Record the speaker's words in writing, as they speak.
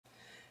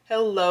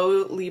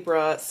Hello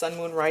Libra, Sun,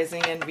 Moon,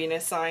 Rising, and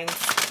Venus signs.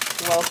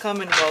 Welcome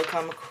and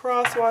welcome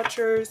cross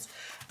watchers.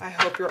 I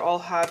hope you're all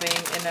having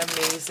an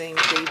amazing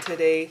day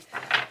today.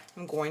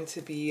 I'm going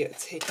to be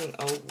taking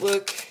a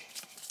look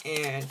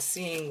and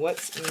seeing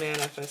what's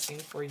manifesting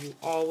for you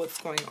all, what's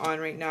going on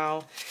right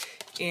now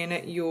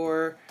in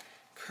your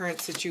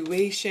current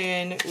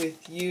situation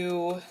with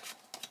you,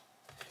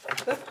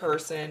 the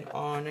person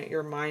on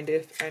your mind,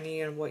 if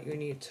any, and what you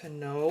need to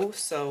know.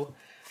 So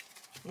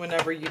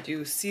whenever you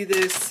do see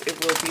this,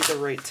 it will be the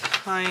right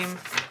time.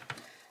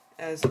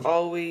 As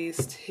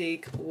always,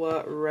 take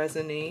what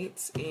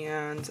resonates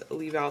and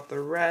leave out the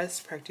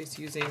rest. Practice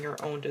using your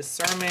own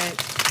discernment.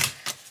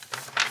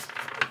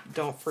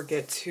 Don't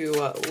forget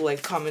to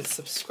like, comment,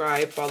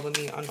 subscribe, follow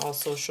me on all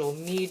social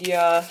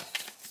media,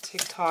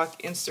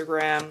 TikTok,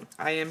 Instagram.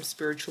 I am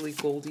Spiritually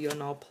Goldie on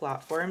all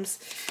platforms.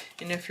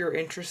 And if you're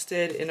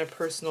interested in a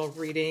personal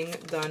reading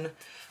done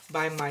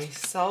by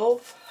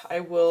myself, I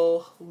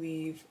will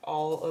leave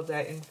all of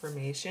that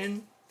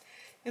information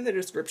in the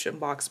description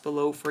box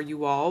below for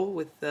you all,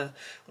 with the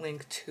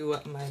link to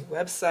my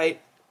website,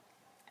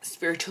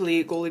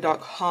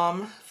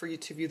 spirituallygoldie.com, for you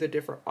to view the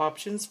different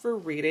options for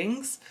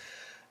readings.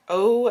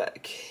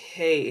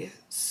 Okay,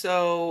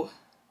 so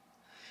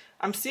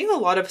I'm seeing a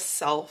lot of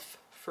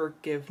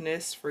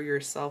self-forgiveness for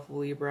yourself,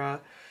 Libra.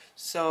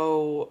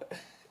 So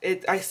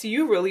I see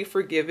you really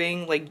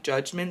forgiving like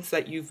judgments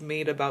that you've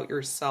made about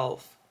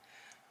yourself.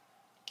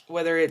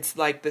 Whether it's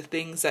like the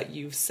things that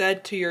you've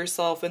said to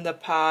yourself in the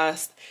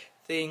past,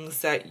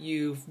 things that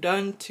you've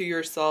done to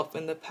yourself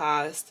in the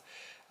past,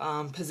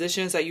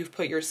 positions that you've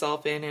put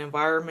yourself in,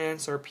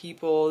 environments or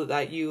people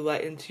that you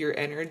let into your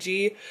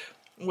energy.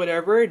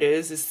 Whatever it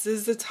is, this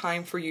is the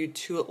time for you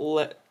to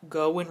let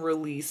go and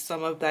release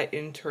some of that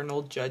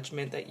internal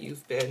judgment that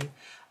you've been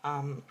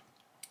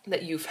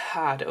that you've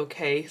had.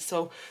 Okay,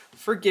 so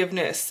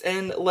forgiveness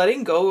and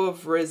letting go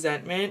of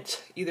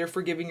resentment, either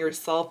forgiving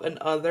yourself and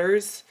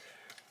others,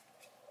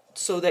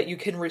 so that you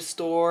can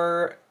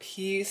restore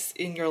peace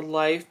in your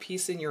life,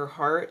 peace in your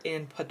heart,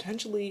 and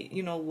potentially,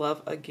 you know,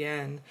 love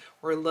again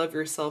or love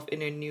yourself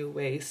in a new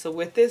way. So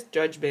with this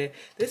judgment,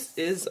 this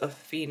is a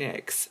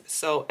phoenix.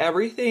 So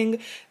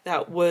everything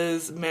that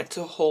was meant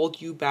to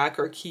hold you back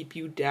or keep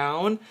you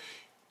down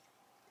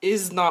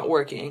is not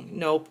working.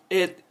 Nope.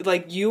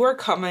 Like, you are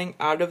coming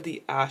out of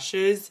the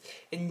ashes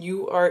and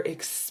you are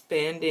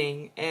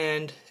expanding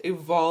and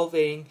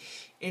evolving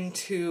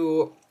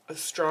into a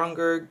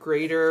stronger,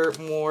 greater,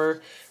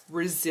 more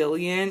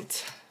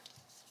resilient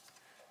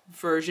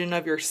version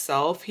of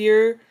yourself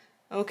here.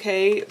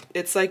 Okay,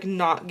 it's like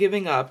not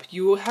giving up.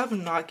 You have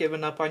not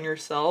given up on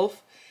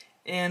yourself,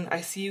 and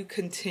I see you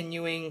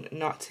continuing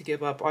not to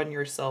give up on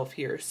yourself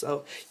here.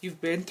 So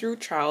you've been through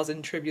trials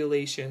and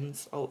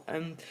tribulations,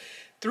 and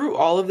through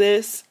all of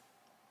this,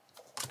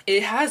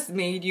 it has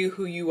made you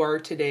who you are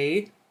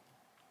today.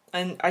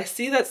 And I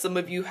see that some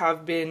of you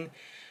have been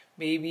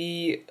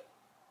maybe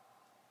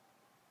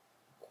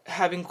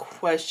having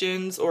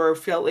questions or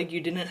felt like you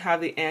didn't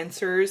have the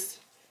answers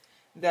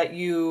that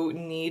you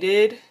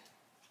needed.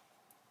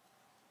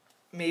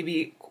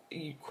 Maybe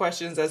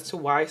questions as to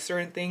why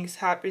certain things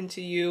happen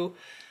to you.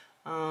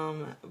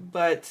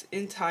 But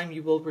in time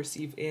you will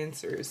receive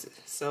answers.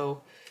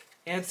 So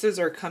answers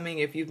are coming.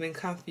 If you've been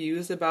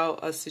confused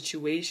about a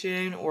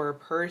situation or a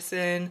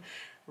person,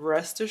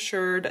 rest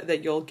assured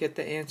that you'll get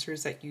the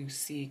answers that you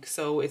seek.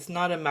 So it's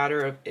not a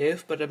matter of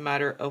if, but a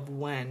matter of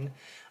when.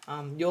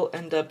 You'll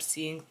end up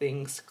seeing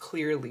things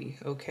clearly,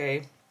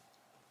 okay?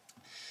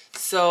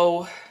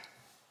 So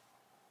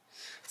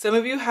some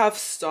of you have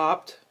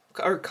stopped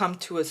or come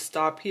to a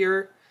stop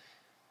here.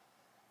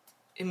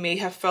 It may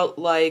have felt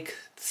like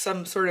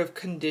some sort of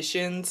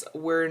conditions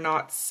were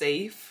not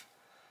safe,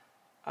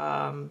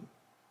 or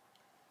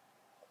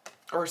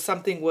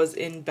something was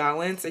in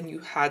balance and you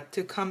had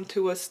to come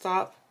to a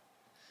stop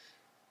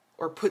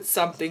or put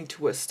something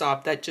to a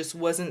stop that just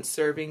wasn't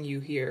serving you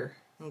here.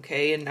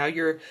 Okay, and now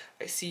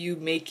I see you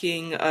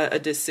making a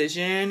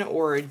decision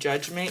or a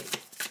judgment.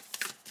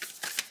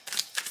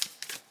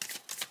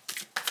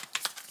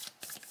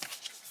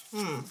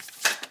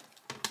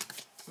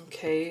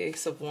 Okay,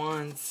 Ace of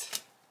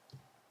Wands.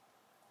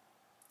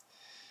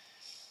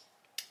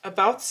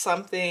 About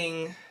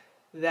something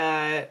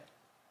that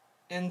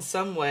in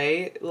some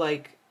way,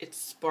 like, it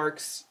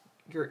sparks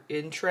your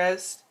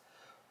interest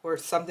or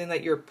something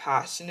that you're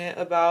passionate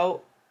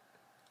about.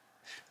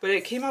 But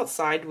it came out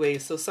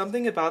sideways, so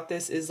something about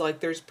this is like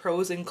there's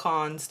pros and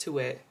cons to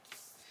it.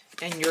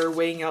 And you're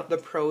weighing out the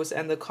pros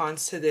and the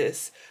cons to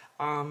this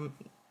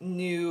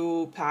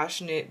new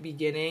passionate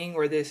beginning,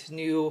 or this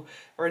new,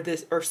 or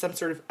some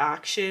sort of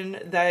action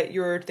that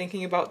you're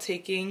thinking about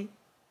taking.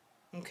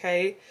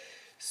 Okay,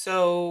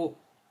 so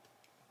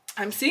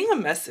I'm seeing a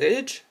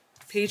message,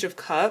 Page of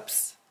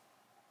Cups.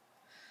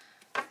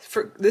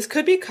 This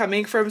could be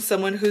coming from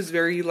someone who's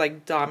very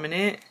like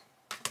dominant.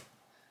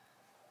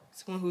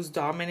 Someone who's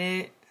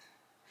dominant,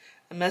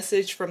 a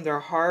message from their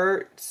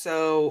heart.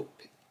 So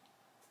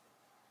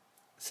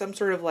some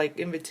sort of like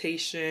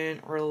invitation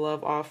or a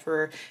love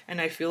offer, and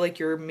I feel like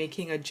you're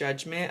making a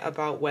judgment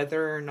about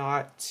whether or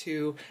not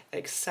to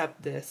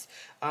accept this.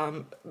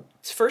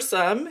 For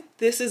some,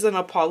 this is an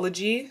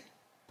apology,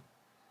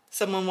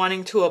 someone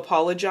wanting to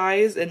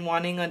apologize and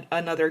wanting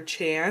another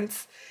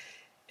chance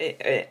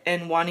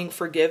and wanting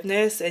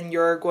forgiveness, and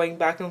you're going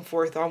back and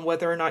forth on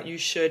whether or not you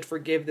should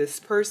forgive this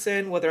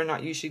person, whether or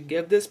not you should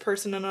give this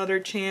person another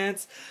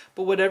chance.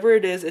 But whatever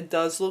it is, it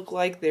does look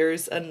like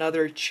there's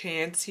another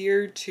chance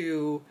here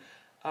to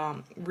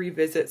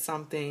revisit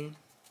something.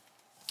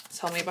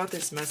 Tell me about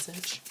this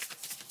message.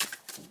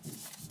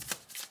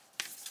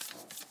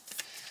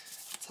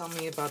 Tell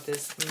me about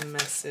this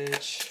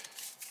message.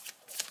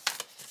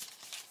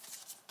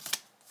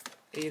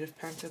 Eight of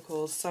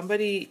Pentacles.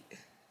 Somebody...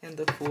 and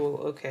the Fool.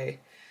 Okay.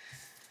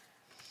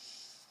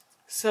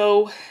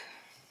 So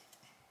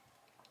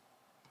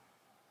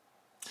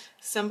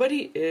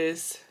somebody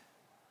is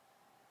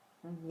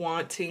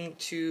wanting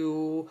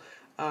to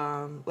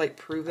like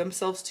prove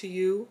themselves to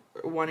you,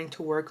 or wanting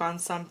to work on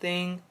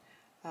something.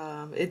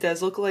 It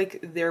does look like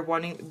they're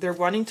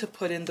wanting to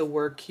put in the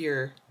work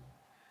here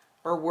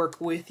or work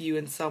with you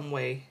in some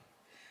way.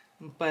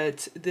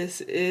 But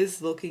this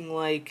is looking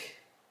like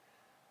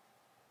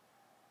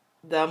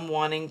them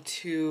wanting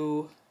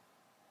to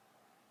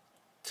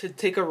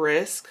take a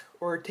risk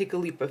or take a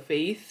leap of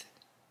faith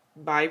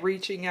by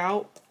reaching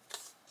out.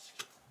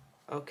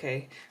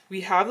 Okay,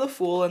 we have the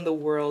Fool in the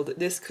World.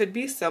 This could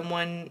be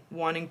someone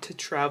wanting to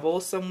travel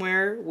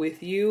somewhere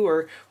with you,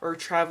 or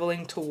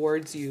traveling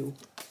towards you.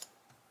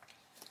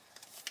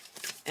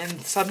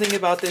 And something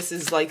about this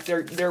is like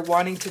they're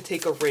wanting to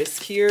take a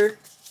risk here.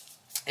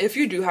 If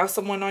you do have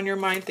someone on your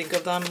mind, think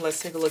of them. Let's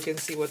take a look and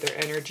see what their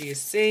energy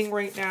is saying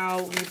right now,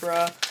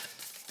 Libra.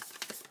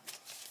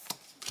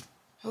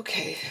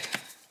 Okay.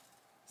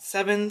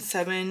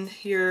 7-7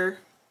 here.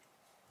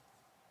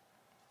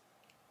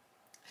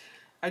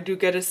 I do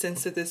get a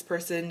sense that this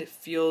person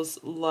feels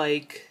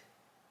like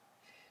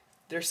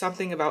there's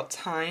something about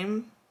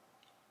time.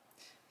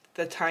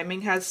 The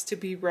timing has to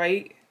be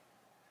right,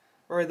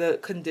 or the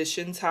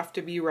conditions have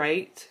to be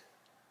right.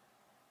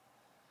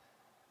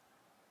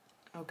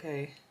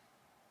 Okay.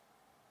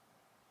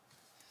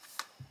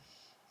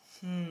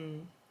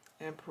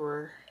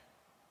 Emperor.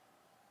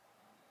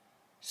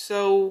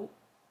 So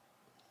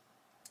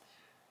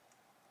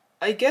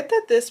I get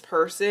that this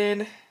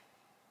person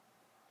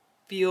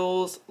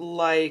feels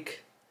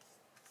like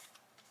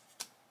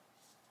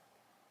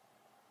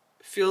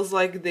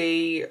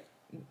they,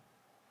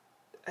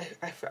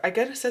 I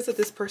get a sense that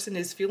this person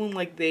is feeling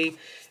like they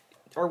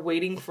are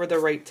waiting for the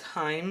right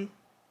time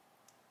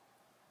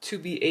to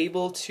be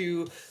able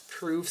to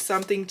prove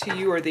something to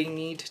you, or they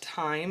need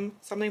time.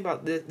 Something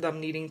about them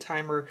needing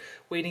time or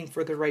waiting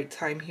for the right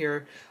time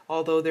here.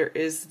 Although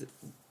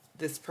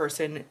this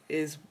person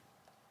is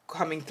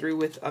coming through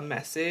with a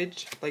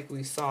message, like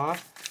we saw,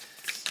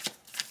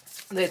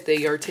 that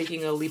they are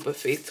taking a leap of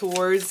faith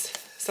towards.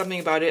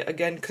 Something about it,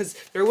 again, because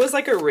there was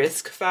like a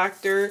risk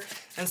factor,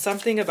 and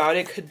something about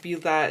it could be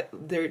that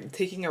they're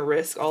taking a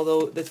risk,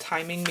 although the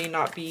timing may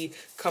not be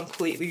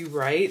completely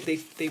right.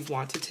 They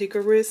want to take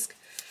a risk.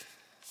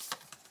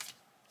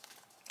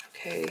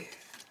 Okay.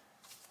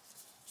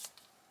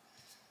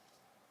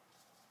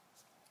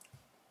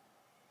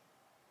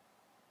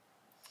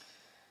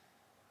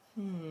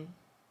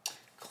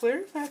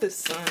 Clarify the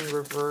Sun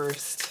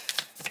reversed.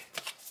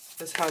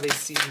 That's how they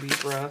see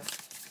Libra.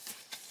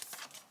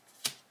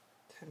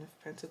 10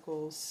 of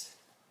Pentacles.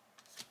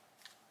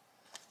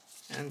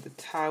 And the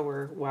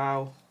Tower.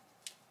 Wow.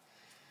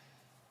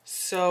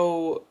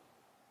 So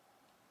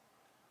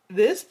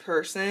this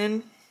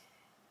person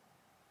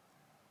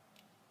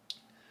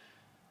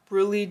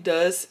really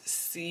does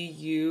see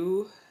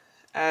you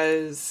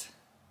as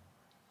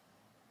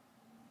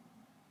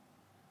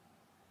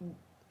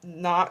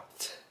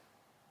not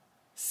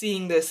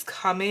seeing this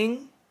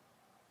coming,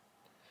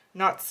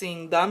 not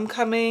seeing them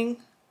coming,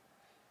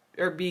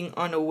 or being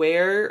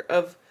unaware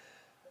of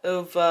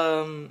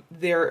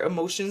their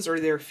emotions or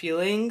their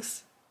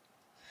feelings.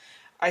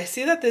 I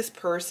see that this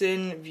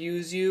person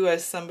views you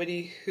as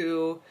somebody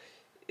who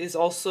is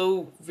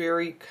also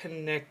very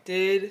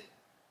connected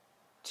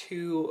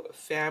to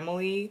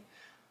family,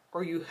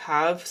 or you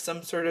have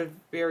some sort of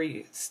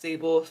very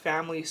stable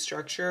family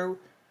structure,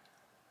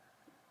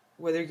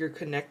 whether you're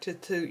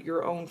connected to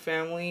your own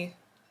family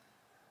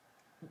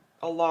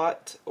a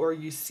lot, or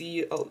you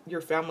see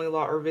your family a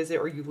lot, or visit,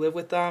 or you live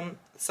with them.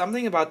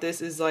 Something about this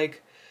is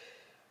like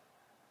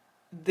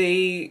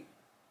they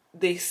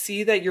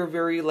see that you're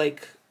very,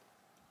 like,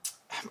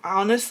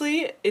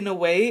 honestly, in a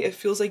way, it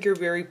feels like you're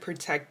very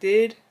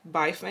protected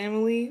by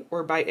family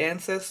or by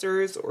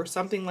ancestors or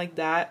something like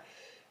that.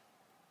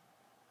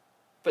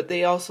 But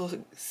they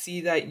also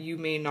see that you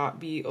may not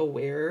be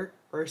aware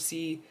or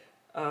see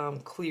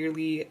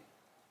clearly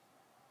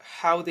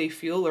how they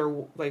feel,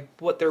 or like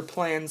what their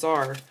plans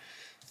are.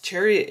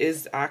 Chariot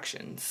is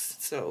actions.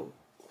 So,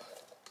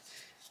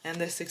 and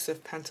the 6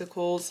 of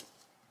Pentacles,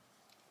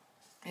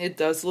 it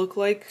does look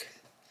like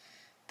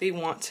they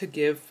want to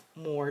give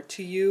more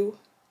to you.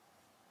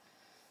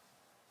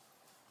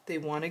 They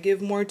want to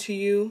give more to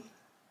you.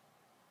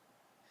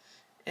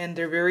 And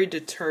they're very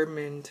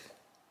determined.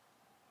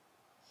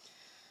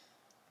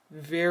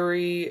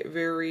 Very,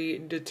 very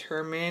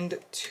determined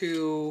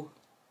to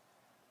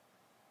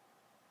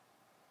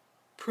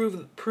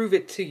prove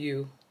it to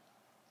you.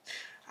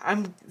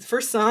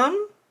 For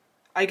some,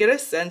 I get a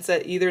sense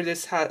that either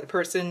this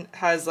person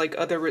has like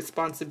other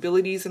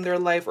responsibilities in their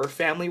life or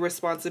family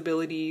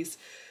responsibilities.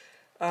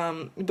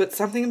 But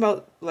something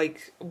about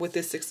like with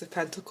this Six of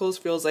Pentacles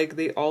feels like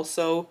they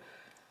also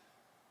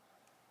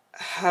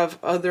have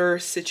other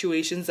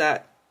situations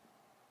that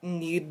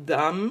need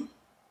them.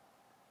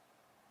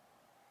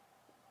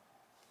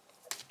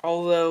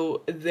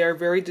 Although they're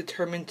very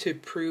determined to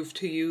prove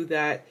to you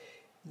that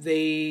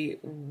they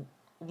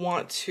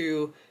want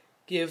to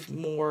give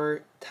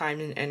more time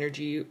and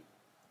energy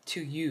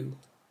to you.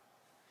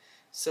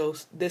 So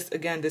this,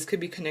 again, this could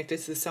be connected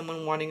to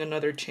someone wanting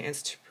another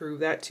chance to prove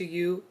that to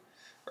you,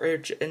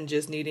 and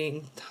just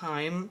needing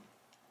time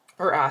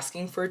or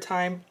asking for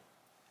time.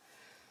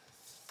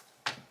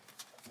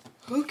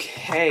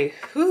 Okay,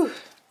 whew,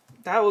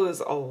 that was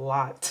a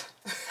lot.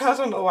 I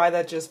don't know why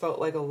that just felt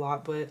like a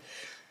lot, but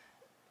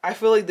I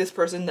feel like this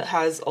person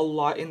has a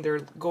lot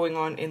going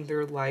on in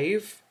their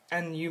life,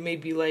 and you may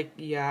be like,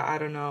 yeah, I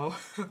don't know.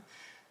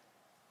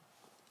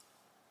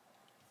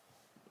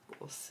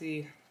 We'll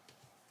see.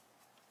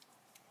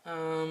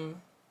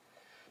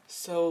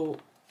 So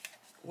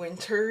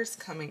winter's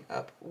coming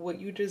up. What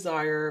you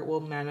desire will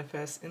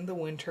manifest in the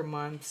winter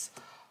months.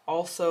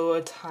 Also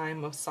a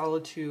time of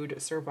solitude,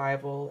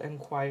 survival, and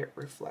quiet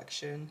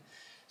reflection.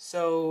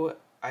 So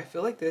I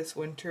feel like this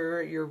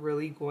winter you're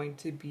really going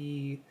to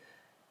be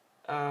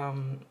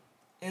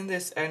in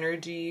this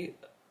energy.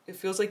 It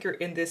feels like you're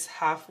in this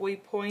halfway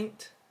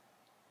point.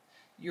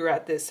 You're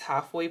at this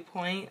halfway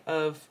point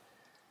of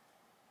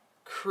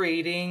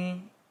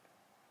creating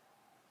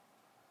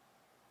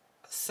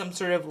some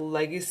sort of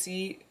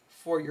legacy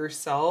for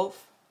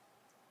yourself.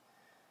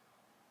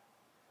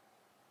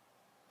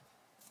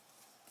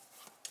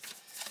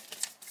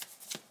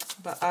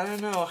 But I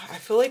don't know. I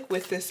feel like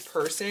with this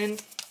person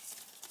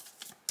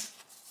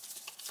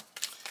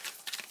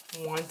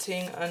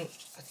wanting a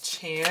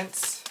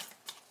chance,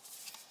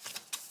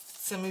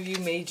 some of you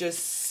may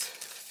just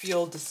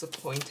feel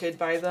disappointed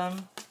by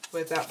them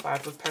with that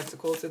Five of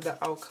Pentacles in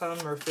the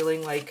outcome, or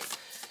feeling like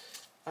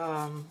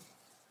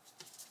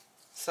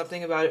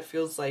something about it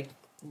feels like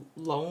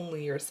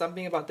lonely, or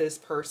something about this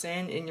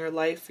person in your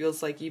life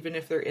feels like even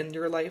if they're in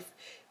your life,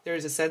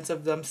 there's a sense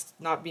of them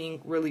not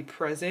being really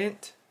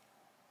present.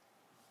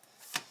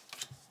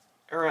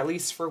 Or at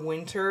least for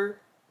winter,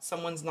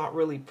 someone's not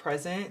really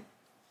present.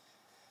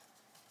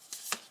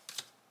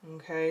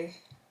 Okay.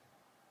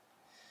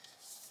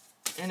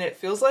 And it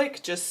feels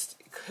like just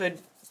could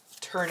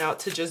turn out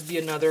to just be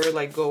another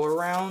like go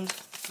around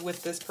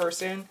with this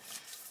person.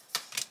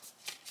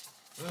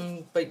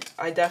 But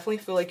I definitely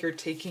feel like you're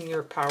taking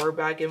your power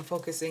back and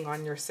focusing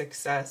on your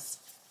success.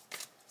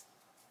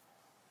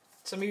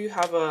 Some of you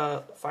have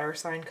a fire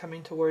sign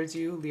coming towards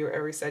you, Leo,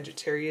 Aries,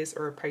 Sagittarius,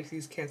 or a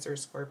Pisces, Cancer,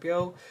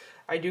 Scorpio.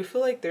 I do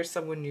feel like there's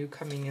someone new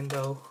coming in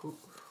though.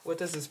 What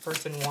does this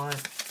person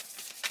want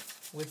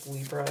with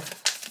Libra?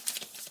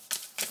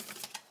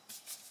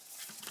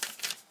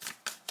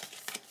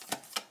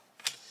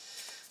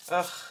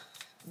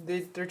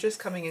 They're just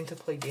coming in to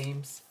play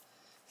games.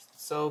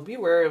 So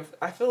beware of,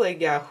 I feel like,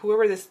 yeah,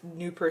 whoever this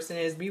new person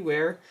is,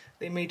 beware.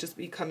 They may just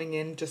be coming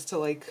in just to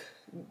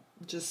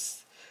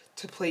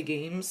play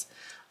games.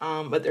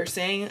 But they're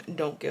saying,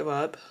 don't give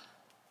up.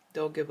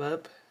 Don't give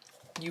up.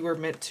 You are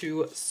meant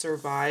to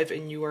survive,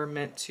 and you are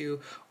meant to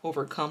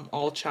overcome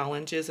all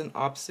challenges and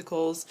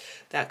obstacles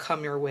that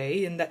come your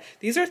way. And that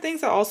these are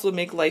things that also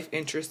make life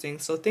interesting.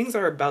 So things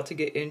are about to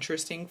get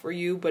interesting for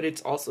you, but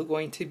it's also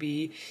going to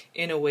be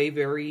in a way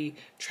very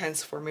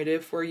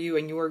transformative for you,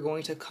 and you are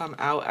going to come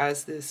out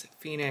as this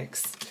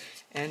phoenix.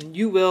 And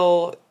you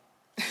will,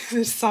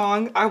 this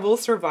song I Will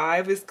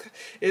Survive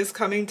is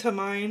coming to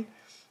mind.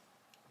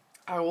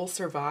 I will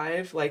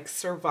survive, like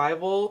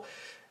survival.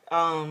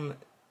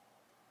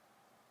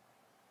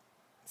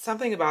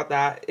 Something about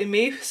that.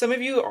 Some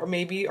of you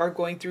are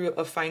going through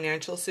a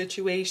financial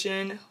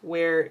situation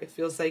where it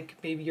feels like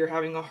maybe you're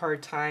having a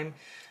hard time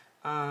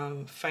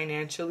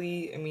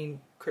financially. I mean,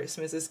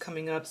 Christmas is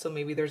coming up, so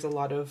maybe there's a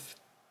lot of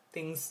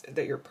things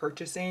that you're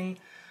purchasing,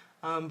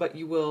 but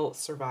you will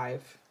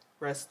survive,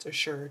 rest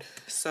assured.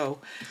 So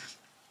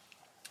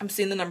I'm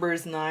seeing the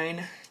numbers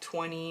 9,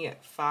 20,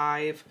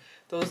 5.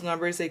 Those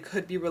numbers, they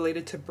could be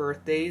related to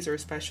birthdays or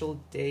special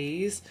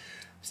days.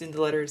 I'm seeing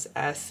the letters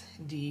S,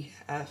 D,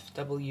 F,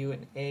 W,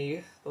 and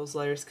A. Those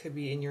letters could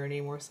be in your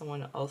name or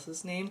someone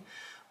else's name.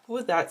 But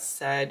with that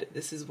said,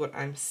 this is what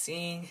I'm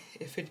seeing.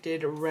 If it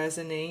did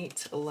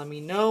resonate, let me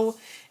know.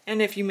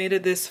 And if you made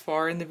it this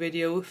far in the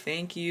video,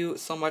 thank you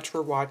so much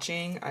for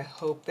watching. I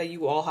hope that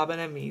you all have an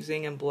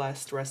amazing and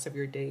blessed rest of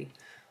your day.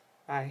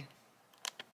 Bye.